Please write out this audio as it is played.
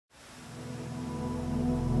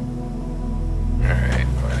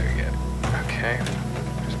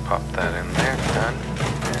pop that in there. Done.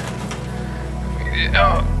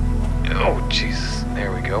 And oh, Jesus.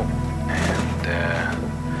 There we go. And,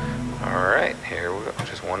 alright, here we go.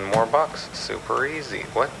 Just one more box. Super easy.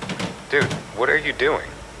 What? Dude, what are you doing?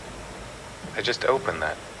 I just opened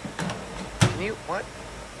that. Can you, what?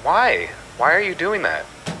 Why? Why are you doing that?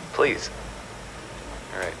 Please.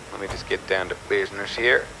 Alright, let me just get down to business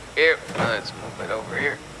here. Here, let's move it over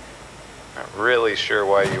here. Not really sure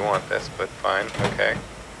why you want this, but fine. Okay,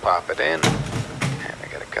 pop it in. And I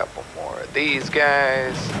got a couple more of these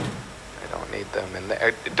guys. I don't need them in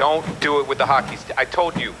there. Don't do it with the hockey stick. I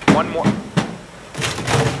told you, one more.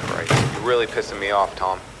 Christ, you're really pissing me off,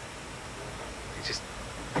 Tom. You just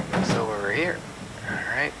bring this over here.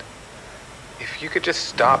 Alright. If you could just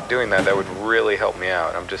stop doing that, that would really help me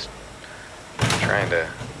out. I'm just trying to...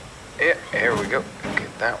 Yeah, here we go.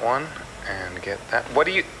 Get that one and get that. What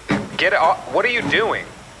do you... Get it off. What are you doing?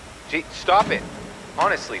 Gee, stop it.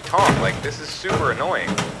 Honestly, Tom, like, this is super annoying.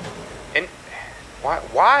 And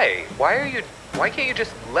why? Why can't you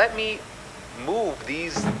just let me move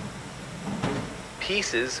these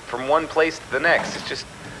pieces from one place to the next? It's just,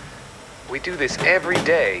 we do this every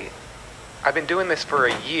day. I've been doing this for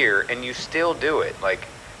a year and you still do it. Like,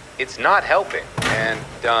 it's not helping. And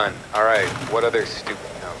done. All right, what other stupid,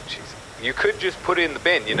 oh, jeez. You could just put it in the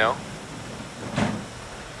bin, you know?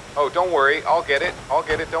 Oh, don't worry, I'll get it. I'll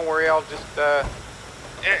get it, don't worry, I'll just, oh,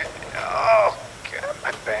 God,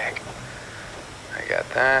 my bag. I got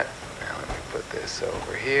that. Now let me put this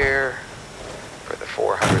over here for the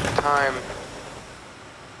 400th time.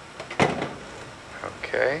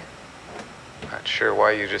 Okay. Not sure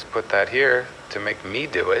why you just put that here to make me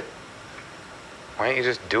do it. Why don't you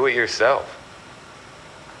just do it yourself?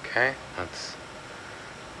 Okay, let's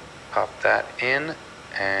pop that in,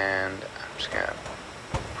 and I'm just gonna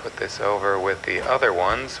put this over with the other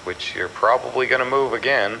ones, which you're probably gonna move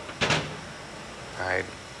again. I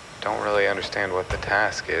don't really understand what the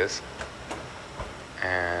task is.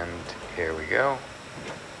 And here we go.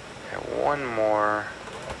 Got one more.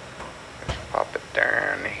 Let's pop it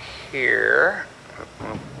down here.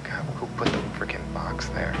 Oh, God, who put the freaking box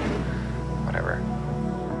there?